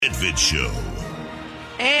Medved Show.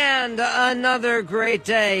 And another great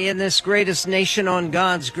day in this greatest nation on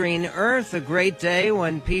God's green earth. A great day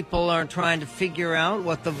when people are trying to figure out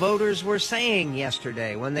what the voters were saying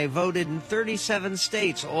yesterday when they voted in 37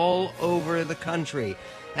 states all over the country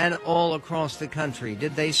and all across the country.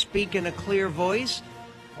 Did they speak in a clear voice?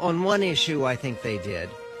 On one issue, I think they did.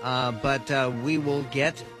 But we will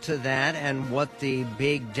get to that and what the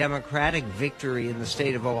big Democratic victory in the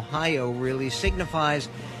state of Ohio really signifies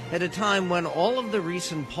at a time when all of the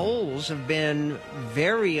recent polls have been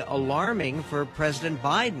very alarming for President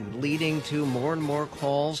Biden, leading to more and more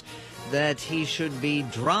calls that he should be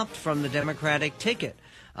dropped from the Democratic ticket.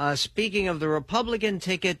 Speaking of the Republican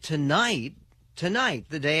ticket, tonight,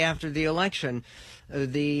 the day after the election,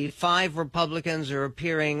 the 5 Republicans are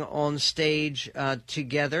appearing on stage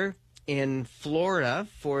together in Florida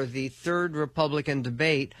for the 3rd Republican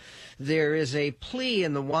debate. There is a plea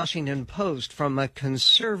in the Washington Post from a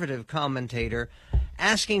conservative commentator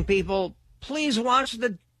asking people, please watch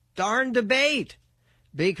the darn debate,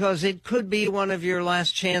 because it could be one of your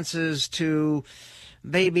last chances to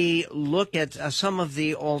maybe look at some of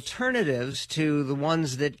the alternatives to the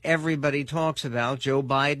ones that everybody talks about, Joe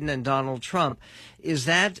Biden and Donald Trump. Is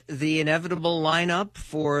that the inevitable lineup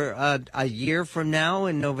for a year from now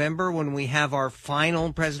in November when we have our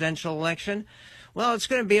final presidential election? Well, it's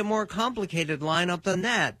going to be a more complicated lineup than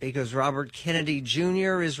that, because Robert Kennedy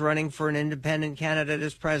Jr. is running for an independent candidate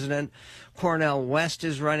as president. Cornel West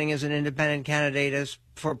is running as an independent candidate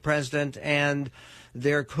for president, and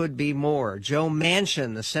there could be more. Joe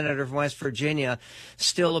Manchin, the senator from West Virginia,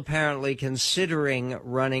 still apparently considering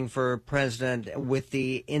running for president with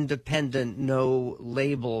the independent no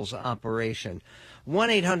labels operation.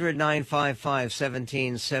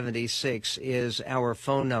 1-800-955-1776 is our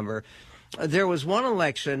phone number. There was one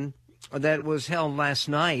election that was held last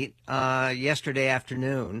night, yesterday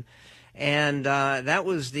afternoon, and that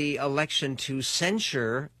was the election to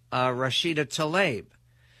censure Rashida Tlaib.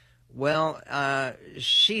 Well,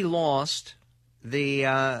 she lost the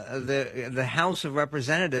House of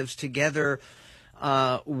Representatives together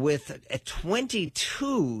with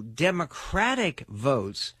 22 Democratic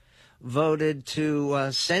votes voted to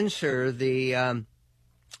censure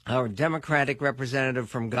our Democratic representative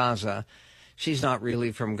from Gaza. She's not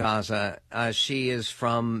really from Gaza. She is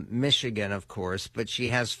from Michigan, of course, but she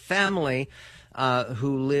has family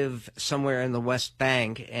who live somewhere in the West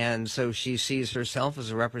Bank, and so she sees herself as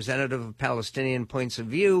a representative of Palestinian points of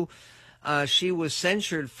view. She was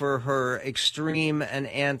censured for her extreme and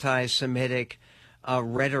anti-Semitic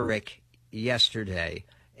rhetoric yesterday,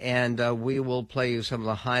 and we will play you some of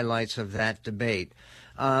the highlights of that debate.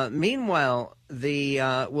 Meanwhile,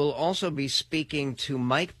 we'll also be speaking to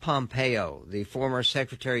Mike Pompeo, the former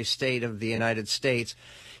Secretary of State of the United States.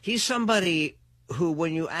 He's somebody who,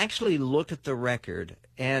 when you actually look at the record,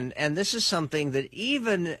 and this is something that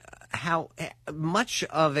even how much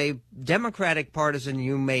of a Democratic partisan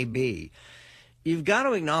you may be, you've got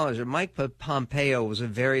to acknowledge that Mike Pompeo was a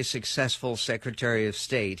very successful Secretary of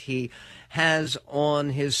State. He has on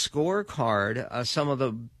his scorecard some of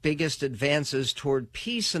the biggest advances toward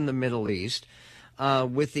peace in the Middle East,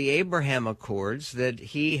 with the Abraham Accords that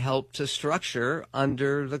he helped to structure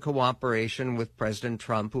under the cooperation with President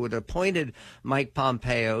Trump, who had appointed Mike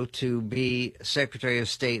Pompeo to be Secretary of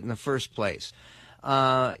State in the first place.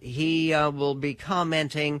 He will be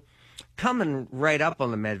coming right up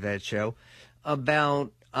on the Medved Show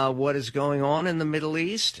about what is going on in the Middle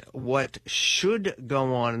East, what should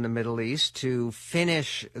go on in the Middle East to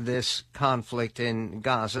finish this conflict in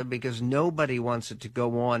Gaza, because nobody wants it to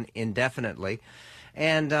go on indefinitely,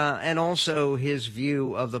 and also his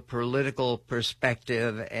view of the political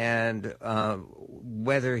perspective and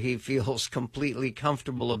whether he feels completely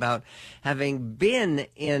comfortable about having been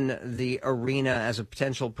in the arena as a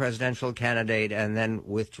potential presidential candidate and then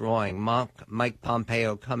withdrawing. Mike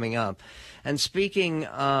Pompeo coming up. And speaking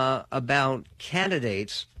about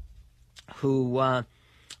candidates who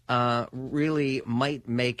really might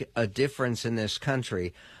make a difference in this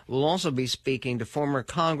country, we'll also be speaking to former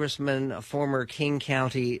Congressman, former King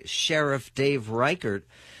County Sheriff Dave Reichert,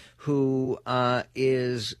 who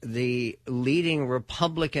is the leading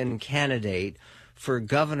Republican candidate for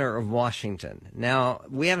governor of Washington. Now,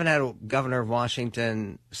 we haven't had a governor of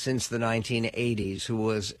Washington since the 1980s who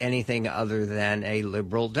was anything other than a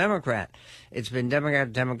liberal Democrat. It's been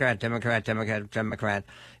Democrat, Democrat, Democrat, Democrat, Democrat.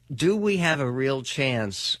 Do we have a real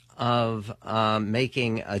chance of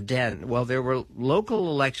making a dent? Well, there were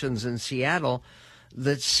local elections in Seattle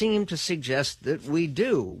that seem to suggest that we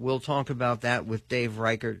do. We'll talk about that with Dave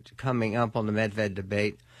Reichert coming up on the Medved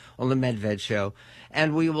debate, on the Medved Show.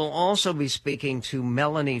 And we will also be speaking to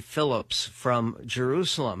Melanie Phillips from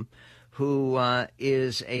Jerusalem, who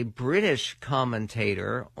is a British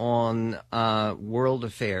commentator on world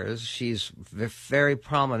affairs. She's very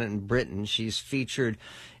prominent in Britain. She's featured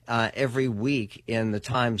every week in the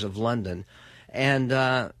Times of London. And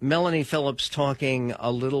Melanie Phillips talking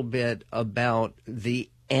a little bit about the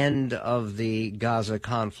end of the Gaza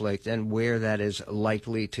conflict and where that is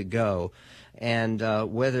likely to go, and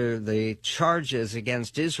whether the charges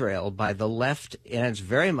against Israel by the left, and it's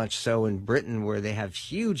very much so in Britain where they have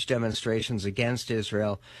huge demonstrations against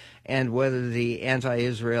Israel, and whether the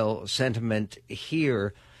anti-Israel sentiment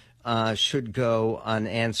here should go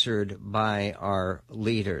unanswered by our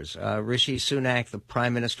leaders. Rishi Sunak, the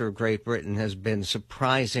Prime Minister of Great Britain, has been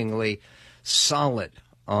surprisingly solid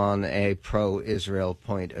on a pro-Israel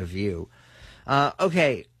point of view.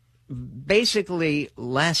 Okay, basically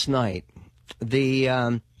last night,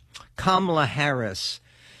 the Kamala Harris,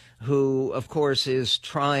 who, of course, is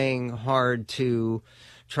trying hard to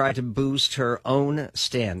boost her own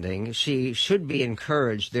standing. She should be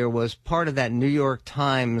encouraged. There was part of that New York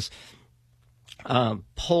Times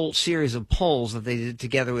series of polls that they did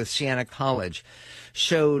together with Siena College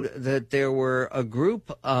showed that there were a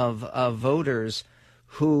group of voters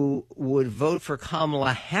who would vote for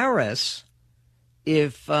Kamala Harris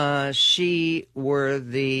if she were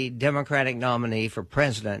the Democratic nominee for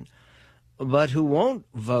president, but who won't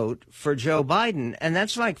vote for Joe Biden. And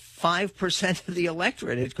that's like 5% of the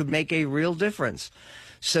electorate. It could make a real difference.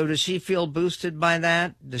 So does she feel boosted by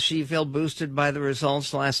that? Does she feel boosted by the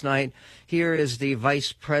results last night? Here is the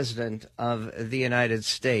Vice President of the United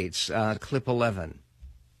States, clip 11.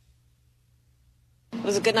 It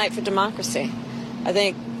was a good night for democracy. I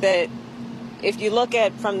think that if you look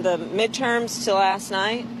at from the midterms to last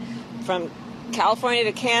night, from California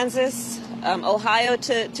to Kansas, Ohio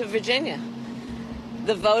to Virginia,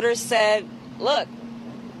 the voters said, look,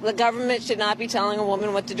 the government should not be telling a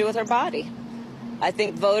woman what to do with her body. I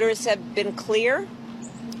think voters have been clear,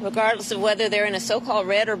 regardless of whether they're in a so-called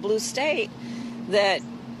red or blue state, that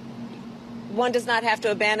one does not have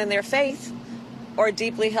to abandon their faith or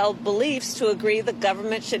deeply held beliefs to agree the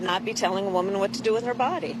government should not be telling a woman what to do with her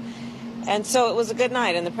body. And so it was a good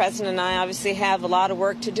night, and the president and I obviously have a lot of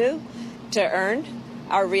work to do to earn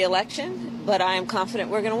our re-election, but I am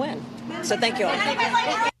confident we're going to win. So thank you all.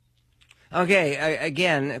 Okay,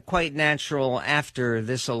 again, quite natural after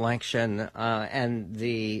this election and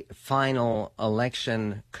the final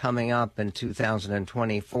election coming up in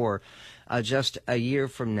 2024, just a year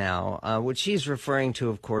from now, which he's referring to,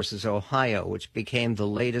 of course, is Ohio, which became the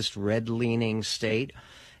latest red-leaning state.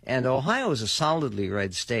 And Ohio is a solidly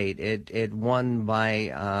red state. It won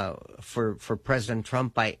for President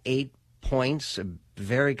Trump by 8 points, a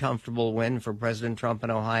very comfortable win for President Trump in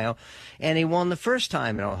Ohio. And he won the first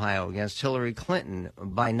time in Ohio against Hillary Clinton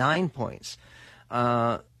by 9 points.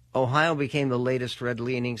 Ohio became the latest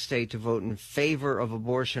red-leaning state to vote in favor of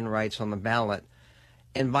abortion rights on the ballot,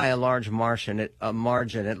 and by a large margin. It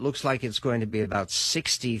looks like it's going to be about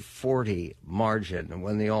 60-40 margin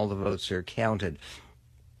when all the votes are counted.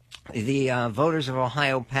 The voters of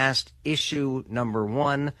Ohio passed issue number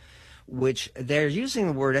 1, which they're using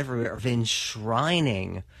the word everywhere of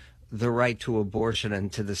enshrining the right to abortion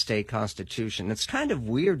into the state constitution. It's kind of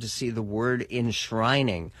weird to see the word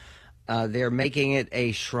enshrining. They're making it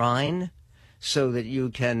a shrine so that you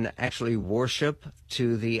can actually worship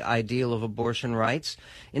to the ideal of abortion rights.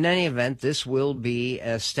 In any event, this will be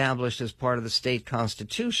established as part of the state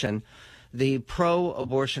constitution. The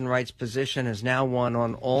pro-abortion rights position has now won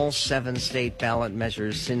on all 7 state ballot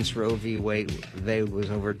measures since Roe v. Wade was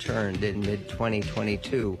overturned in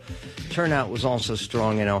mid-2022. Turnout was also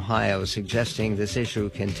strong in Ohio, suggesting this issue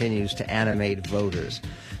continues to animate voters.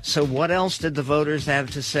 So what else did the voters have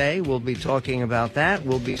to say? We'll be talking about that.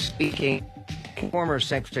 We'll be speaking former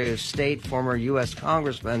Secretary of State, former U.S.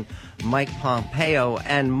 Congressman Mike Pompeo,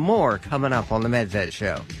 and more coming up on the Medved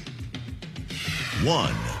Show.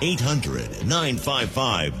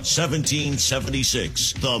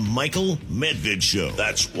 1-800-955-1776. The Michael Medved Show.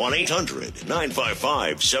 That's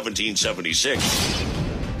 1-800-955-1776.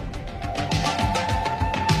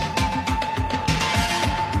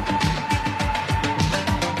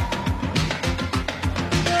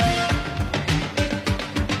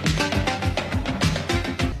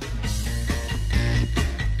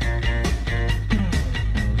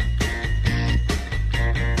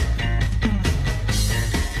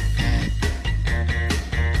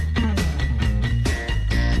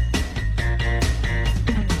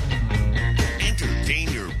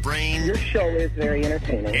 Very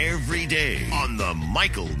entertaining. Every day on the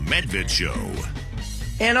Michael Medved Show.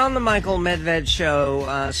 And on the Michael Medved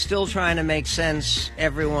Show, still trying to make sense,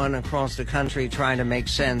 everyone across the country trying to make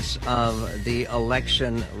sense of the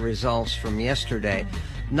election results from yesterday.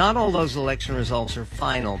 Not all those election results are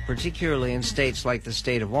final, particularly in states like the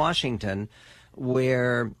state of Washington,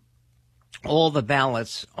 where all the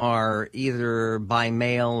ballots are either by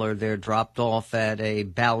mail or they're dropped off at a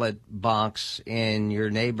ballot box in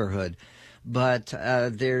your neighborhood. But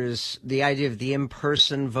there's the idea of the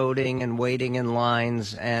in-person voting and waiting in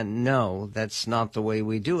lines, and no, that's not the way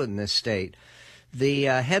we do it in this state. The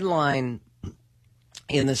headline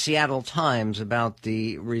in the Seattle Times about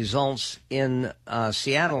the results in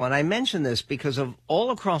Seattle, and I mention this because of all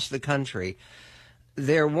across the country,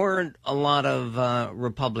 there weren't a lot of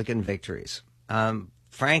Republican victories.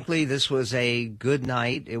 Frankly, this was a good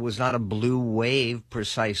night. It was not a blue wave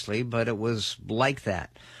precisely, but it was like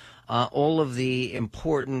that. All of the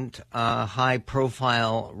important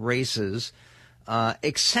high-profile races,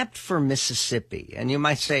 except for Mississippi. And you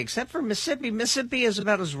might say, except for Mississippi, Mississippi is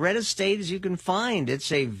about as red a state as you can find. It's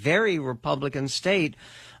a very Republican state.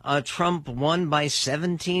 Trump won by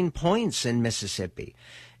 17 points in Mississippi.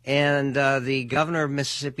 And the governor of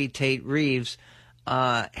Mississippi, Tate Reeves,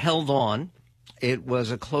 held on. It was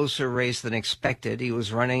a closer race than expected. He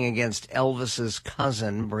was running against Elvis's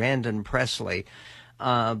cousin, Brandon Presley.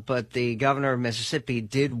 But the governor of Mississippi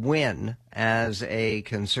did win as a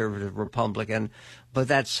conservative Republican, but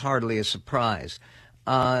that's hardly a surprise.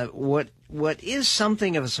 What is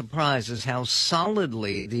something of a surprise is how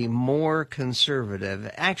solidly the more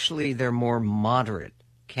conservative, actually they're more moderate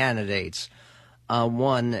candidates,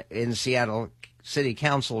 won in Seattle City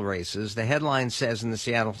Council races. The headline says in the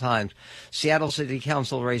Seattle Times, Seattle City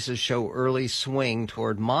Council races show early swing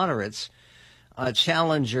toward moderates.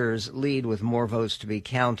 Challengers lead with more votes to be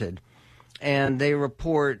counted. And they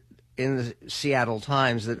report in the Seattle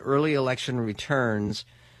Times that early election returns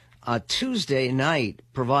Tuesday night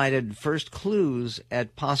provided first clues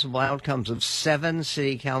at possible outcomes of 7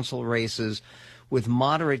 city council races with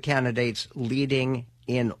moderate candidates leading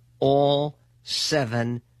in all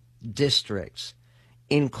 7 districts,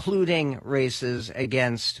 including races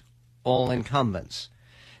against all incumbents.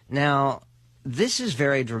 Now, this is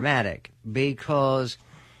very dramatic because,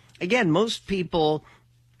 again, most people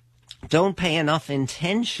don't pay enough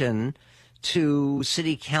attention to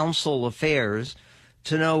city council affairs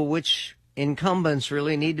to know which incumbents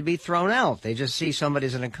really need to be thrown out. They just see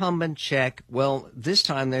somebody's an incumbent, check. Well, this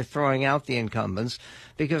time they're throwing out the incumbents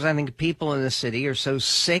because I think people in the city are so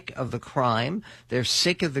sick of the crime, they're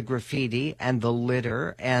sick of the graffiti and the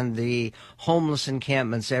litter and the homeless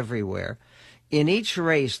encampments everywhere. In each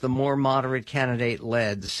race, the more moderate candidate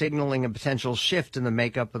led, signaling a potential shift in the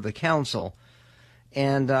makeup of the council.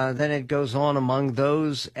 And then it goes on. Among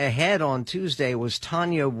those ahead on Tuesday was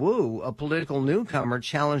Tanya Wu, a political newcomer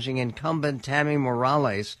challenging incumbent Tammy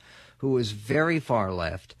Morales, who is very far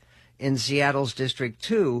left. In Seattle's District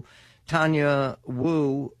 2, Tanya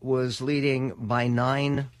Wu was leading by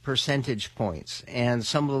 9 percentage points. And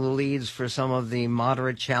some of the leads for some of the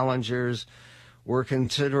moderate challengers were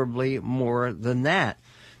considerably more than that.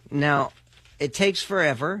 Now, it takes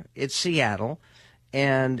forever. It's Seattle,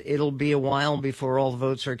 and it'll be a while before all the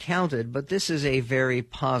votes are counted, but this is a very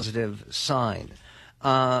positive sign.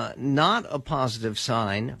 Not a positive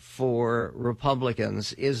sign for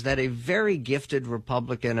Republicans is that a very gifted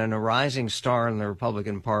Republican and a rising star in the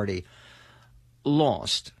Republican Party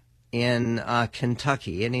lost in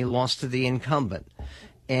Kentucky, and he lost to the incumbent.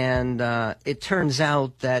 And it turns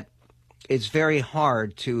out that it's very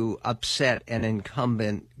hard to upset an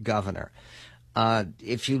incumbent governor.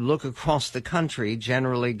 If you look across the country,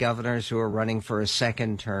 generally governors who are running for a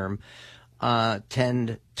second term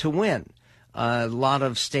tend to win. A lot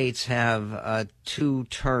of states have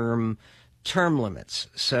 2-term term limits.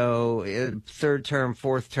 So third term,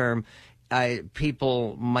 fourth term,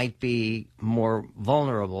 people might be more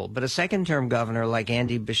vulnerable. But a second-term governor like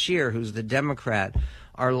Andy Beshear, who's the Democrat,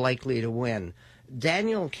 are likely to win.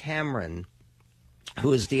 Daniel Cameron,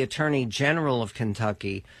 who is the Attorney General of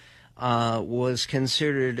Kentucky, was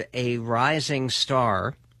considered a rising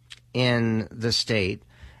star in the state,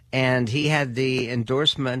 and he had the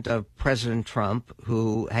endorsement of President Trump,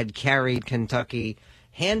 who had carried Kentucky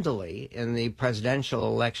handily in the presidential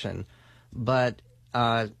election. But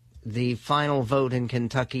the final vote in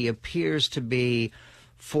Kentucky appears to be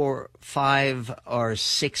 4, 5, or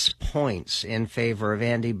 6 points in favor of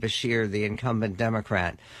Andy Beshear, the incumbent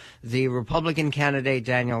Democrat. The Republican candidate,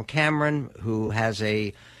 Daniel Cameron, who has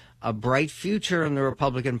a bright future in the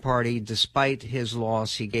Republican Party, despite his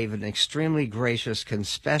loss, he gave an extremely gracious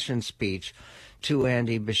concession speech to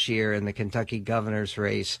Andy Beshear in the Kentucky governor's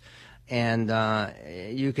race. And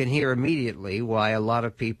you can hear immediately why a lot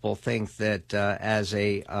of people think that as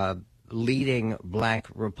a leading black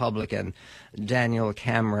Republican, Daniel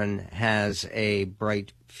Cameron has a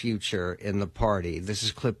bright future in the party. This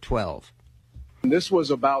is clip 12. This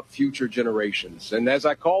was about future generations. And as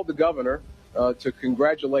I called the governor to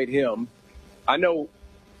congratulate him, I know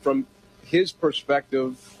from his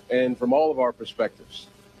perspective and from all of our perspectives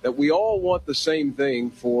that we all want the same thing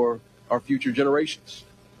for our future generations.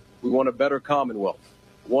 We want a better Commonwealth,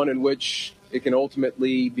 one in which it can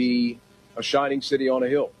ultimately be a shining city on a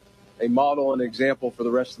hill, a model and example for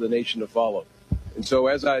the rest of the nation to follow. And so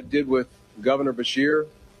as I did with Governor Beshear,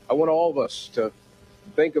 I want all of us to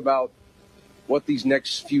think about what these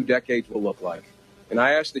next few decades will look like. And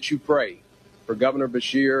I ask that you pray for Governor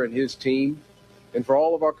Beshear and his team and for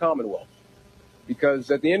all of our Commonwealth.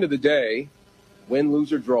 Because at the end of the day, win,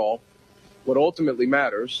 lose, or draw, what ultimately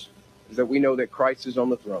matters is that we know that Christ is on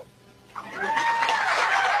the throne.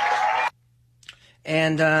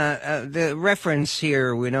 And the reference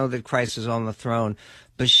here, we know that Christ is on the throne.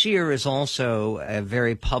 Beshear is also a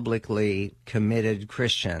very publicly committed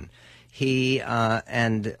Christian. He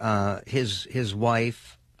and his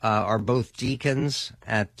wife are both deacons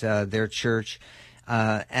at their church.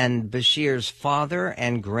 And Beshear's father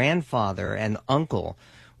and grandfather and uncle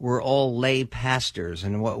were all lay pastors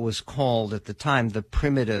in what was called at the time the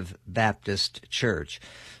Primitive Baptist Church.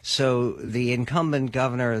 So the incumbent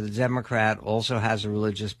governor, the Democrat, also has a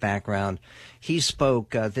religious background. He spoke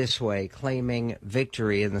this way, claiming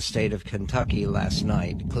victory in the state of Kentucky last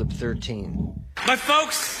night. Clip 13. My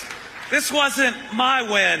folks, this wasn't my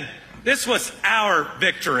win. This was our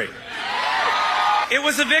victory. It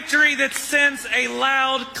was a victory that sends a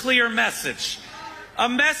loud, clear message. A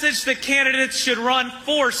message that candidates should run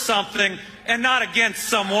for something and not against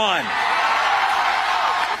someone.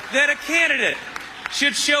 That a candidate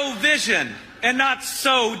should show vision and not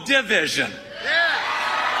sow division.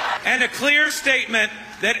 And a clear statement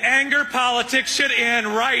that anger politics should end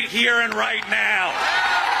right here and right now.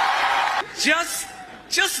 Just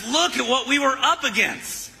look at what we were up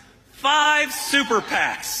against. 5 super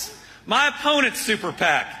PACs. My opponent's super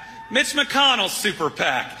PAC, Mitch McConnell's super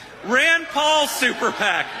PAC, Rand Paul's super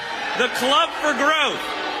PAC, the Club for Growth,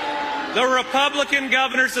 the Republican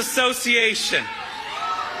Governors Association,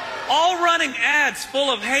 all running ads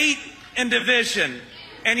full of hate and division.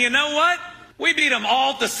 And you know what? We beat them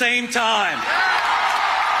all at the same time.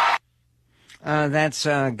 That's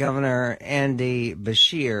Governor Andy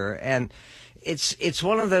Beshear. And it's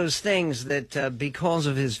one of those things that because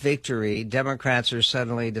of his victory, Democrats are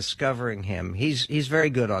suddenly discovering him. He's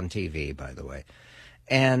very good on TV, by the way.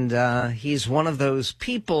 And he's one of those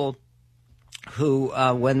people who,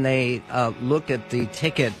 when they look at the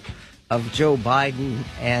ticket of Joe Biden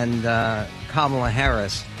and Kamala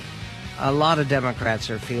Harris, a lot of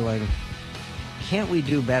Democrats are feeling, can't we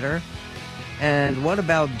do better? And what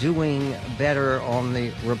about doing better on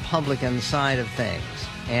the Republican side of things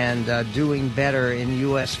and doing better in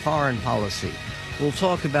U.S. foreign policy? We'll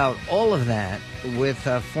talk about all of that with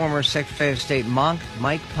former Secretary of State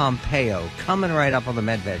Mike Pompeo coming right up on the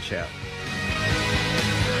Medved Show.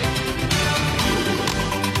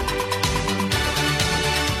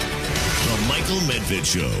 The Michael Medved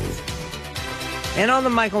Show. And on the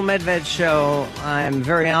Michael Medved Show, I'm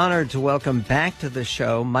very honored to welcome back to the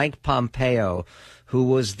show Mike Pompeo, who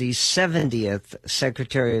was the 70th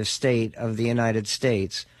Secretary of State of the United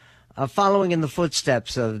States, following in the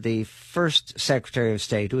footsteps of the first Secretary of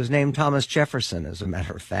State, who was named Thomas Jefferson, as a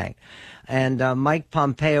matter of fact. And Mike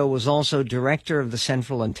Pompeo was also director of the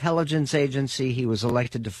Central Intelligence Agency. He was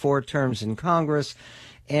elected to 4 terms in Congress,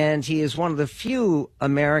 and he is one of the few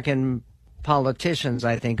American politicians,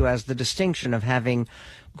 I think, who has the distinction of having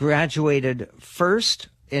graduated first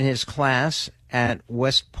in his class at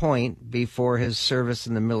West Point before his service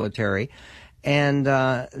in the military, and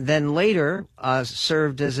then later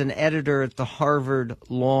served as an editor at the Harvard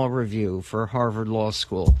Law Review for Harvard Law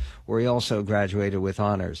School, where he also graduated with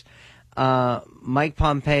honors. Mike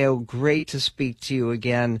Pompeo, great to speak to you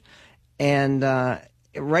again. And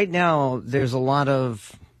right now there's a lot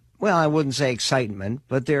of, well, I wouldn't say excitement,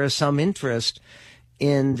 but there is some interest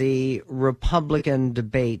in the Republican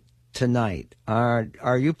debate tonight.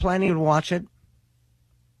 Are you planning to watch it?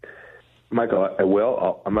 Michael, I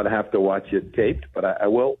will. I'm going to have to watch it taped, but I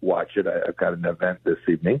will watch it. I've got an event this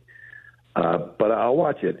evening, but I'll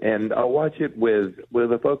watch it, and I'll watch it with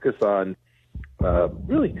a focus on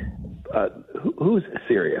really who's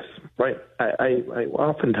serious, right? I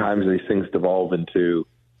oftentimes these things devolve into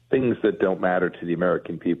things that don't matter to the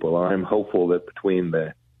American people. I'm hopeful that between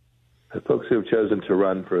the the folks who have chosen to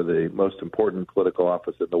run for the most important political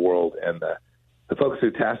office in the world, and the folks who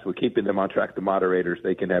are tasked with keeping them on track, the moderators,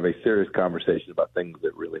 they can have a serious conversation about things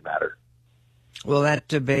that really matter. Well, that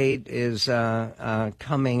debate is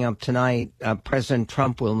coming up tonight. President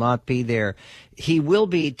Trump will not be there. He will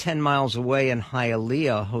be 10 miles away in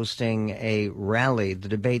Hialeah hosting a rally. The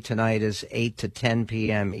debate tonight is 8 to 10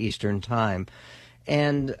 p.m. Eastern Time.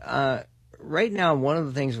 And right now, one of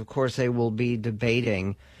the things, of course, they will be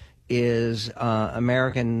debating is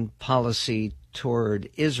American policy toward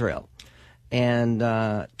Israel and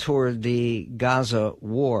toward the Gaza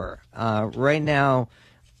war. Right now,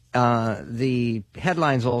 the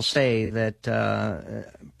headlines all say that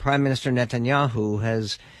Prime Minister Netanyahu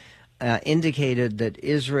has indicated that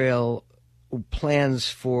Israel plans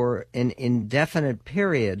for an indefinite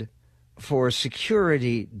period for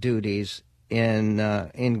security duties in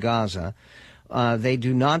Gaza. They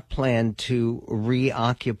do not plan to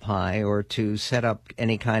reoccupy or to set up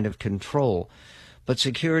any kind of control, but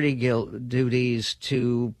security duties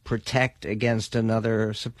to protect against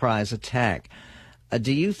another surprise attack.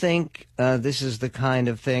 Do you think this is the kind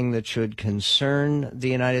of thing that should concern the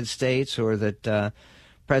United States, or that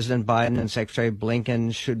President Biden and Secretary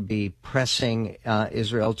Blinken should be pressing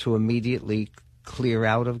Israel to immediately clear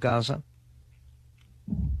out of Gaza?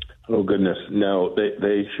 Oh, goodness. No,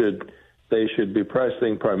 they should be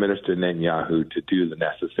pressing Prime Minister Netanyahu to do the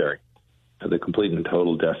necessary for the complete and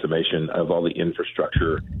total decimation of all the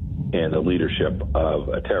infrastructure and the leadership of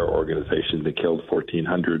a terror organization that killed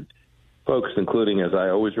 1,400 folks, including, as I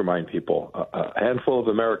always remind people, a handful of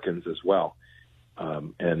Americans as well.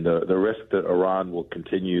 And the risk that Iran will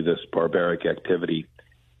continue this barbaric activity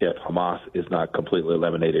if Hamas is not completely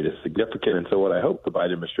eliminated is significant. And so what I hope the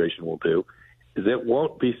Biden administration will do is it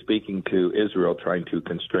won't be speaking to Israel trying to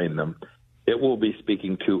constrain them. It will be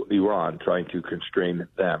speaking to Iran trying to constrain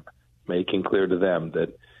them, making clear to them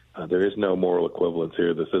that there is no moral equivalence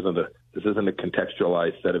here. This isn't a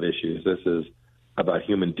contextualized set of issues. This is about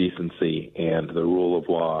human decency and the rule of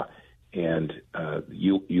law, and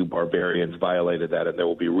you barbarians violated that, and there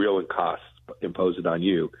will be real costs imposed on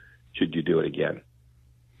you should you do it again.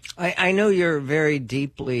 I know you're very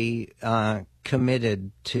deeply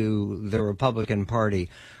committed to the Republican Party.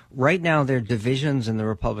 Right now, there are divisions in the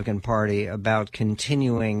Republican Party about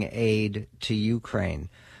continuing aid to Ukraine.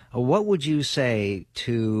 What would you say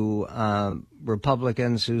to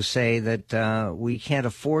Republicans who say that we can't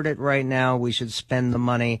afford it right now, we should spend the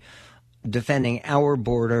money defending our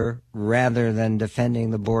border rather than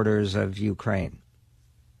defending the borders of Ukraine?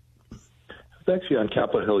 I was actually on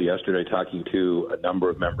Capitol Hill yesterday talking to a number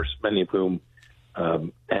of members, many of whom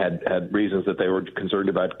had reasons that they were concerned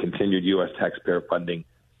about continued U.S. taxpayer funding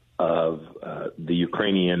of the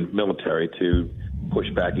Ukrainian military to push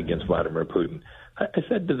back against Vladimir Putin. I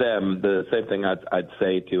said to them the same thing I'd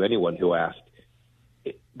say to anyone who asked.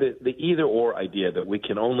 The either-or idea that we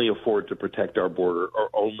can only afford to protect our border or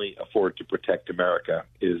only afford to protect America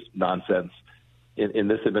is nonsense. In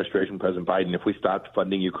this administration, President Biden, if we stopped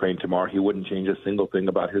funding Ukraine tomorrow, he wouldn't change a single thing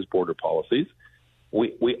about his border policies.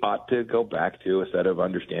 We ought to go back to a set of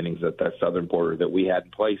understandings that southern border that we had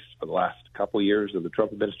in place for the last couple of years of the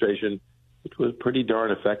Trump administration, which was pretty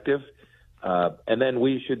darn effective. And then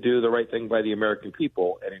we should do the right thing by the American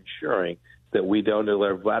people and ensuring that we don't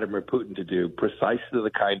allow Vladimir Putin to do precisely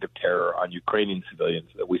the kind of terror on Ukrainian civilians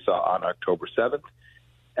that we saw on October 7th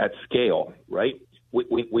at scale, right?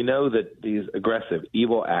 We know that these aggressive,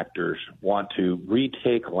 evil actors want to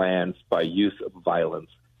retake lands by use of violence.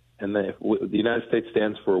 And the United States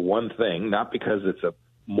stands for one thing, not because it's a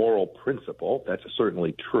moral principle, that's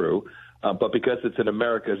certainly true, but because it's in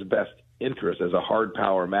America's best interest as a hard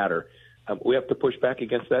power matter. We have to push back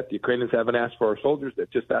against that. The Ukrainians haven't asked for our soldiers.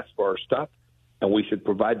 They've just asked for our stuff, and we should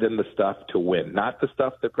provide them the stuff to win, not the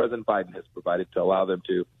stuff that President Biden has provided to allow them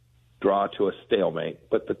to draw to a stalemate,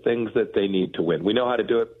 but the things that they need to win. We know how to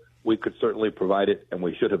do it. We could certainly provide it, and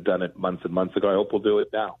we should have done it months and months ago. I hope we'll do it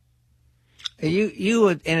now.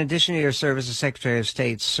 You, in addition to your service as Secretary of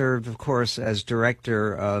State, served, of course, as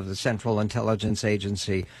Director of the Central Intelligence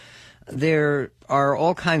Agency. There are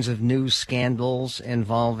all kinds of new scandals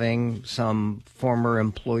involving some former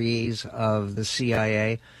employees of the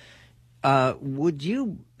CIA. Would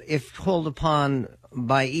you, if called upon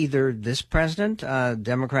by either this president,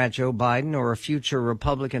 Democrat Joe Biden, or a future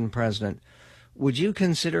Republican president, would you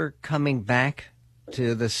consider coming back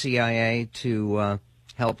to the CIA to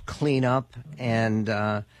help clean up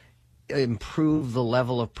and improve the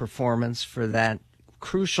level of performance for that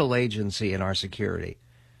crucial agency in our security?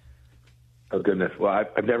 Oh, goodness. Well,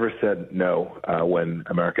 I've never said no when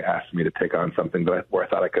America asked me to take on something where I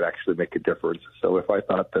thought I could actually make a difference. So if I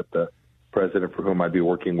thought that the president for whom I'd be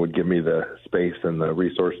working would give me the space and the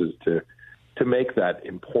resources to make that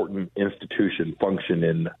important institution function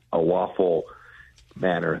in a lawful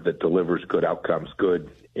manner that delivers good outcomes,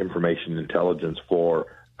 good information intelligence for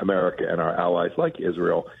America and our allies like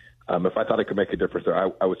Israel, if I thought I could make a difference there,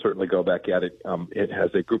 I would certainly go back at it. It has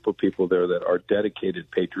a group of people there that are dedicated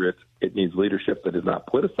patriots. It needs leadership that is not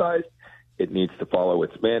politicized. It needs to follow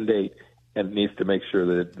its mandate, and it needs to make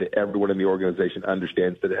sure that everyone in the organization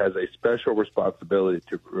understands that it has a special responsibility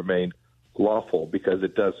to remain lawful because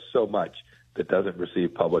it does so much that doesn't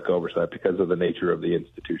receive public oversight because of the nature of the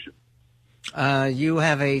institution. You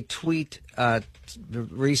have a tweet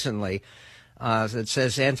recently that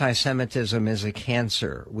says anti-Semitism is a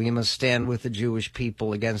cancer. We must stand with the Jewish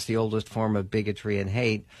people against the oldest form of bigotry and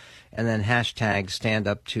hate, and then hashtag stand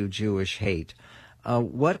up to Jewish hate.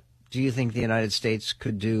 What do you think the United States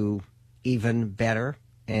could do even better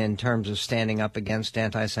in terms of standing up against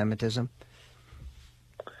anti-Semitism?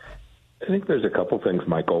 I think there's a couple things,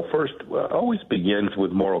 Michael. First, always begins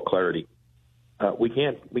with moral clarity. We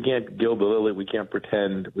can't gild the lily. We can't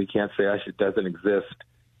pretend. We can't say it doesn't exist.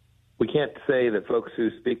 We can't say that folks who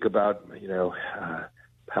speak about,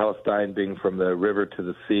 Palestine being from the river to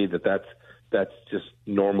the sea, that's just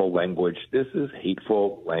normal language. This is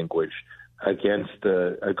hateful language against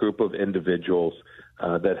a group of individuals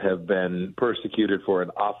that have been persecuted for an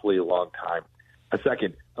awfully long time.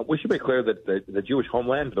 Second, we should make clear that the Jewish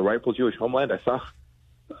homeland, the rightful Jewish homeland, I saw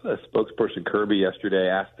a spokesperson Kirby yesterday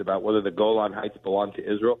asked about whether the Golan Heights belong to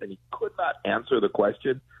Israel, and he could not answer the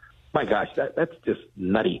question. My gosh, that's just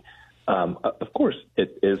nutty. Of course,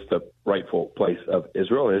 it is the rightful place of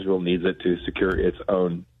Israel. Israel needs it to secure its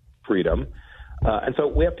own freedom. And so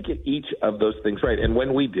we have to get each of those things right. And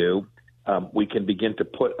when we do, we can begin to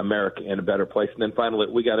put America in a better place. And then finally,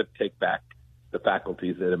 we got to take back the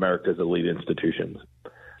faculties at America's elite institutions.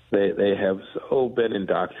 They have so been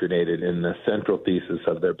indoctrinated in the central thesis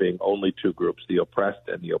of there being only two groups, the oppressed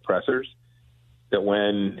and the oppressors, that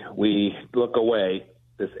when we look away,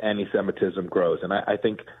 this anti-Semitism grows. And I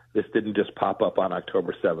think this didn't just pop up on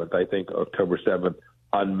October 7th. I think October 7th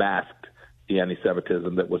unmasked the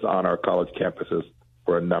anti-Semitism that was on our college campuses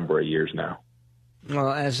for a number of years now.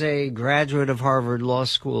 Well, as a graduate of Harvard Law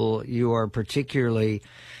School, you are particularly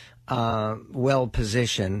well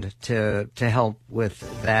positioned to help with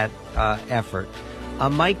that effort.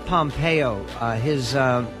 Mike Pompeo,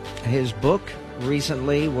 his book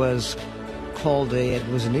recently was called, it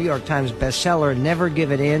was a New York Times bestseller, Never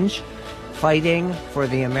Give an Inch, Fighting for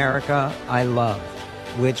the America I Love,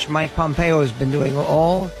 which Mike Pompeo has been doing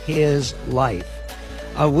all his life.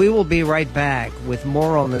 We will be right back with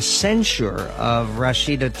more on the censure of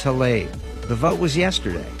Rashida Tlaib. The vote was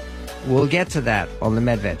yesterday. We'll get to that on the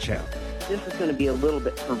Medved Show. This is going to be a little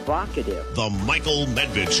bit provocative. The Michael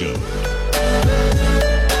Medved Show.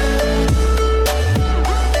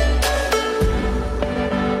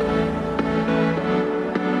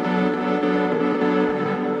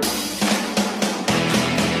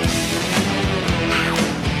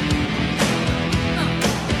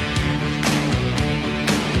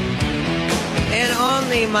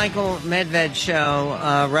 The Michael Medved Show,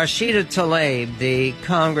 Rashida Tlaib, the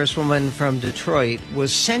congresswoman from Detroit,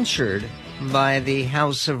 was censured by the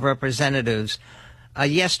House of Representatives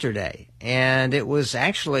yesterday, and it was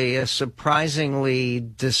actually a surprisingly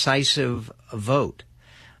decisive vote,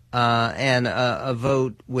 and a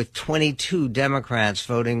vote with 22 Democrats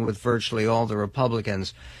voting with virtually all the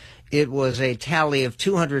Republicans. It was a tally of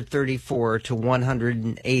 234 to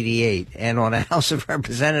 188, and on a House of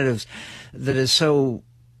Representatives that is so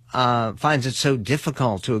finds it so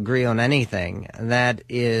difficult to agree on anything, that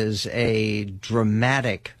is a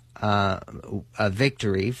dramatic a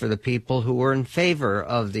victory for the people who were in favor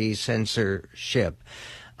of the censorship,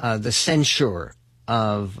 the censure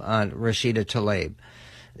of Rashida Tlaib.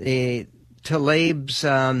 Tlaib's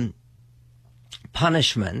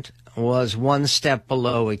punishment was one step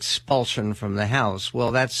below expulsion from the House.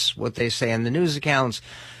 Well, that's what they say in the news accounts.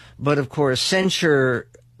 But, of course, censure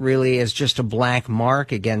really is just a black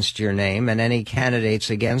mark against your name, and any candidates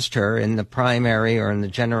against her in the primary or in the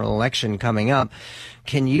general election coming up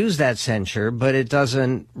can use that censure, but it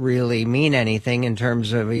doesn't really mean anything in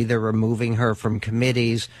terms of either removing her from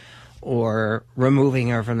committees or removing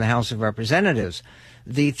her from the House of Representatives.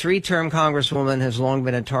 The three-term Congresswoman has long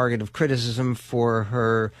been a target of criticism for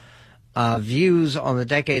her views on the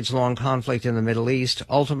decades-long conflict in the Middle East.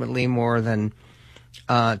 Ultimately, more than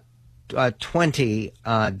 20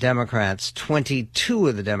 Democrats, 22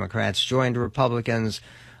 of the Democrats joined Republicans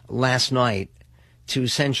last night to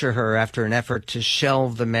censure her after an effort to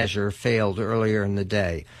shelve the measure failed earlier in the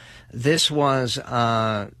day. This was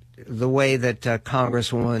the way that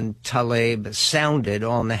Congresswoman Tlaib sounded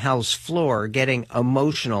on the House floor, getting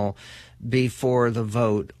emotional before the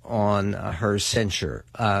vote on her censure.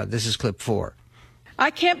 This is clip 4.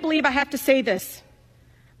 I can't believe I have to say this,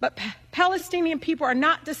 but Palestinian people are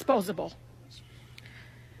not disposable.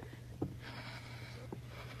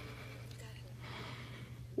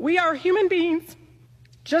 We are human beings,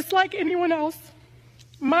 just like anyone else.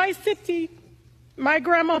 My city, my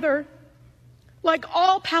grandmother, like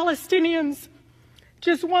all Palestinians,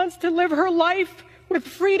 just wants to live her life with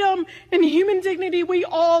freedom and human dignity we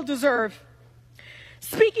all deserve.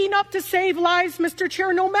 Speaking up to save lives, Mr.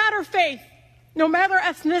 Chair, no matter faith, no matter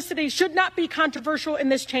ethnicity, should not be controversial in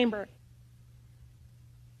this chamber.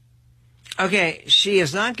 Okay, she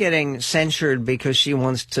is not getting censured because she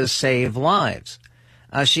wants to save lives.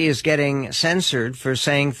 She is getting censored for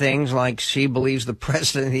saying things like she believes the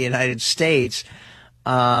President of the United States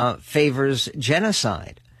favors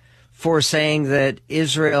genocide, for saying that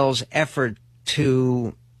Israel's effort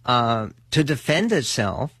to defend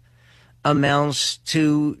itself amounts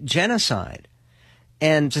to genocide.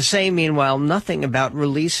 And to say, meanwhile, nothing about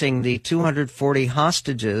releasing the 240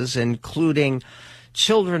 hostages, including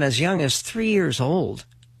children as young as 3 years old,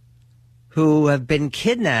 who have been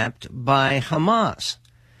kidnapped by Hamas.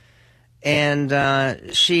 And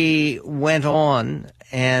she went on,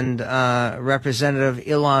 and Representative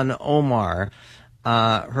Ilhan Omar,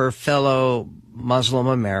 her fellow Muslim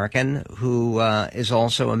American, who is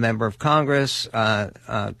also a member of Congress,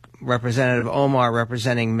 Representative Omar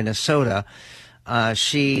representing Minnesota,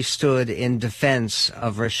 she stood in defense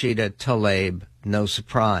of Rashida Tlaib. No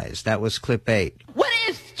surprise. That was clip 8. What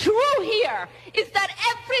is true here is that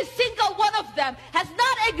every single one of them has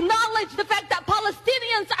not acknowledged the fact that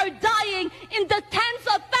Palestinians are dying in the tens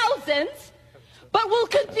of thousands, but will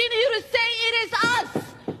continue to say it is us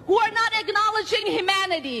who are not acknowledging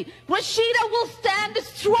humanity. Rashida will stand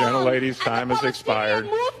strong. Gentlelady's time has expired.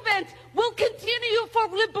 Movement will continue for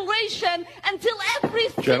liberation until every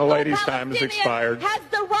single Palestinian has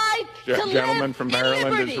the right to live Gentleman from Maryland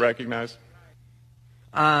in liberty. is recognized.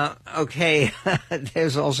 Okay,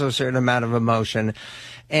 there's also a certain amount of emotion.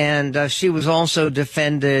 And she was also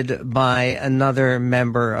defended by another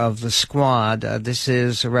member of the squad. This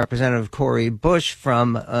is Representative Cori Bush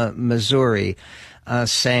from Missouri.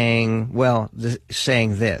 Saying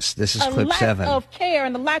this. This is clip 7. A lack of care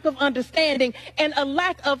and a lack of understanding and a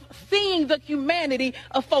lack of seeing the humanity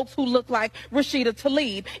of folks who look like Rashida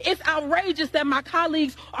Tlaib. It's outrageous that my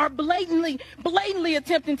colleagues are blatantly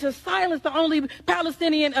attempting to silence the only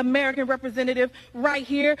Palestinian American representative right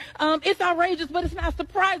here. It's outrageous, but it's not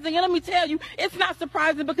surprising. And let me tell you, it's not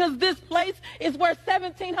surprising because this place is where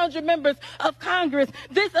 1,700 members of Congress,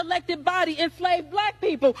 this elected body, enslaved black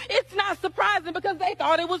people. It's not surprising because they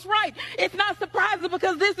thought it was right. It's not surprising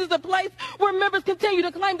because this is a place where members continue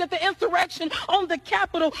to claim that the insurrection on the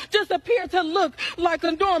Capitol just appeared to look like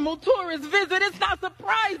a normal tourist visit. It's not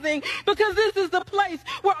surprising because this is the place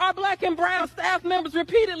where our black and brown staff members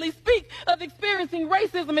repeatedly speak of experiencing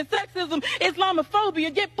racism and sexism,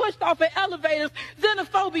 Islamophobia, get pushed off at elevators,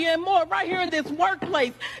 xenophobia, and more right here in this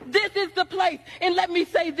workplace. This is the place. And let me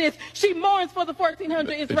say this. She mourns for the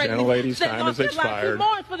 1,400 Israelis. The gentlelady's time has expired. She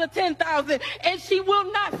mourns for the 10,000, and she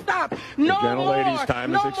will not stop. No more.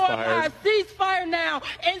 Time no has expired. More. Ceasefire now.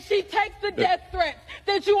 And she takes the death threats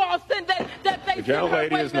that you all sent. That they the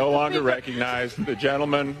gentlelady is no longer recognized. The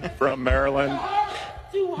gentleman from Maryland.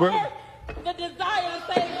 To her, the desire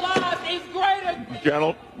to save lives is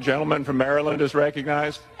greater. Gentleman from Maryland is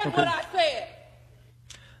recognized. That's what I said.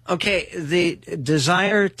 Okay, the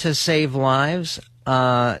desire to save lives.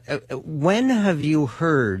 When have you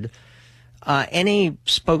heard any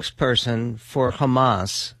spokesperson for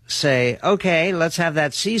Hamas say, okay, let's have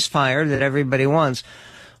that ceasefire that everybody wants,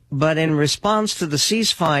 but in response to the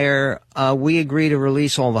ceasefire, we agree to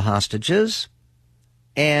release all the hostages,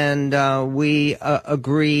 and we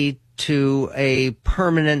agree to a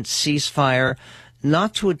permanent ceasefire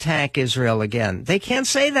not to attack Israel again? They can't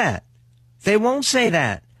say that. They won't say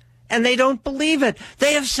that. And they don't believe it.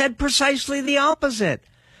 They have said precisely the opposite.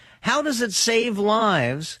 How does it save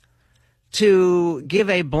lives to give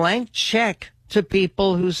a blank check to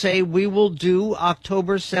people who say we will do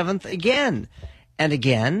October 7th again and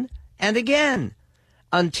again and again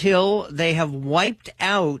until they have wiped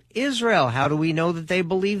out Israel? How do we know that they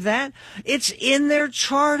believe that? It's in their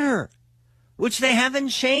charter, which they haven't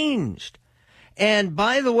changed. And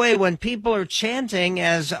by the way, when people are chanting,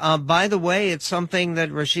 as by the way, it's something that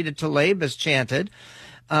Rashida Tlaib has chanted,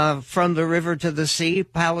 from the river to the sea,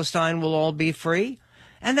 Palestine will all be free.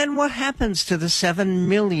 And then what happens to the 7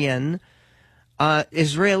 million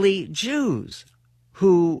Israeli Jews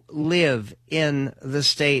who live in the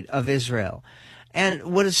state of Israel? And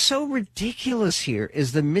what is so ridiculous here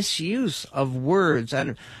is the misuse of words.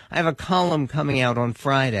 And I have a column coming out on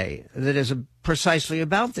Friday that is precisely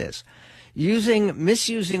about this.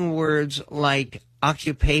 Misusing words like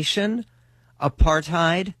occupation,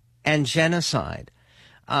 apartheid, and genocide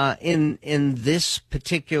in this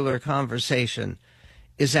particular conversation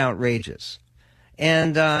is outrageous.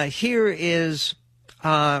 And here is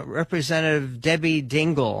Representative Debbie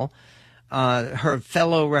Dingell, her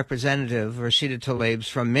fellow representative, Rashida Tlaib's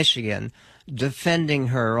from Michigan, defending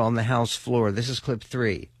her on the House floor. This is clip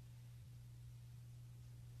 3.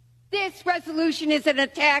 This resolution is an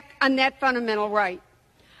attack on that fundamental right.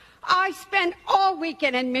 I spent all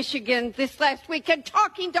weekend in Michigan this last weekend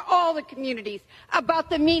talking to all the communities about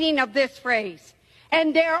the meaning of this phrase.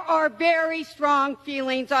 And there are very strong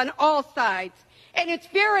feelings on all sides. And it's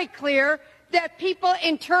very clear that people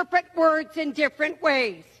interpret words in different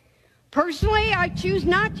ways. Personally, I choose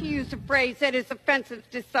not to use a phrase that is offensive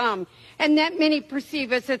to some and that many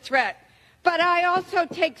perceive as a threat. But I also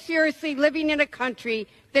take seriously living in a country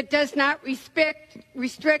that does not restrict,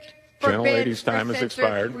 forbid, or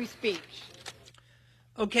censor free speech.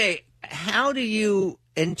 Okay, how do you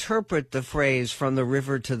interpret the phrase "from the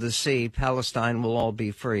river to the sea, Palestine will all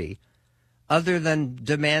be free," other than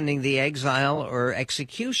demanding the exile or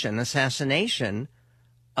execution, assassination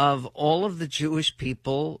of all of the Jewish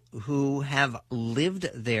people who have lived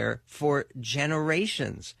there for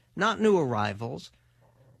generations, not new arrivals,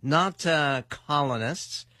 not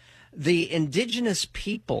colonists, the indigenous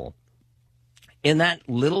people in that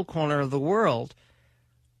little corner of the world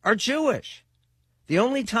are Jewish. The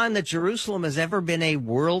only time that Jerusalem has ever been a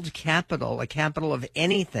world capital, a capital of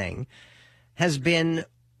anything, has been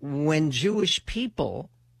when Jewish people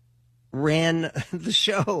ran the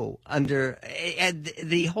show under, and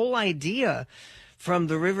the whole idea from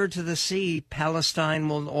the river to the sea, Palestine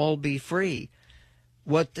will all be free.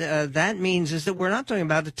 What that means is that we're not talking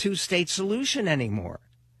about a two-state solution anymore.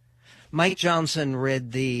 Mike Johnson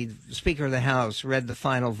the Speaker of the House, read the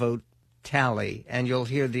final vote tally, and you'll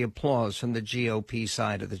hear the applause from the GOP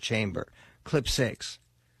side of the chamber. Clip 6.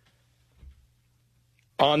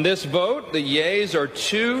 On this vote, the yeas are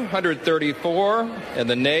 234 and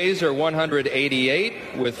the nays are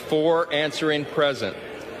 188, with 4 answering present.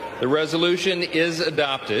 The resolution is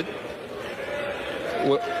adopted.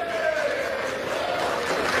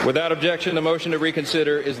 Without objection, the motion to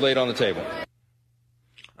reconsider is laid on the table.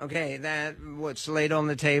 Okay, what's laid on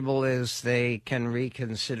the table is they can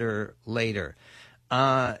reconsider later.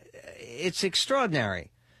 It's extraordinary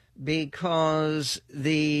because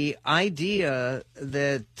the idea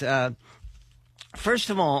that, first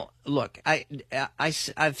of all, look,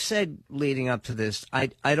 I've said leading up to this, I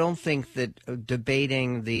don't think that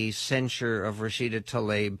debating the censure of Rashida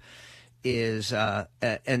Tlaib is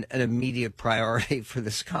an immediate priority for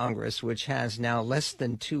this Congress, which has now less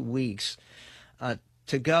than 2 weeks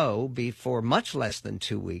to go before, much less than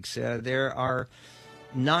 2 weeks. There are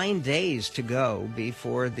 9 days to go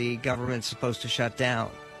before the government's supposed to shut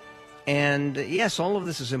down. And yes, all of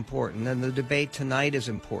this is important, and the debate tonight is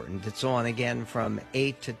important. It's on again from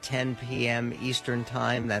 8 to 10 p.m. Eastern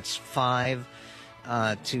Time. That's 5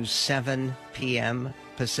 to 7 p.m.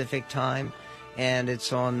 Pacific Time. And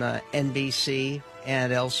it's on NBC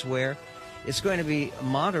and elsewhere. It's going to be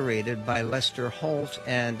moderated by Lester Holt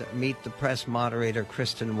and Meet the Press moderator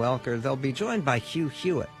Kristen Welker. They'll be joined by Hugh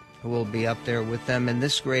Hewitt, who will be up there with them in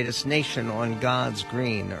this greatest nation on God's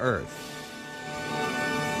green earth.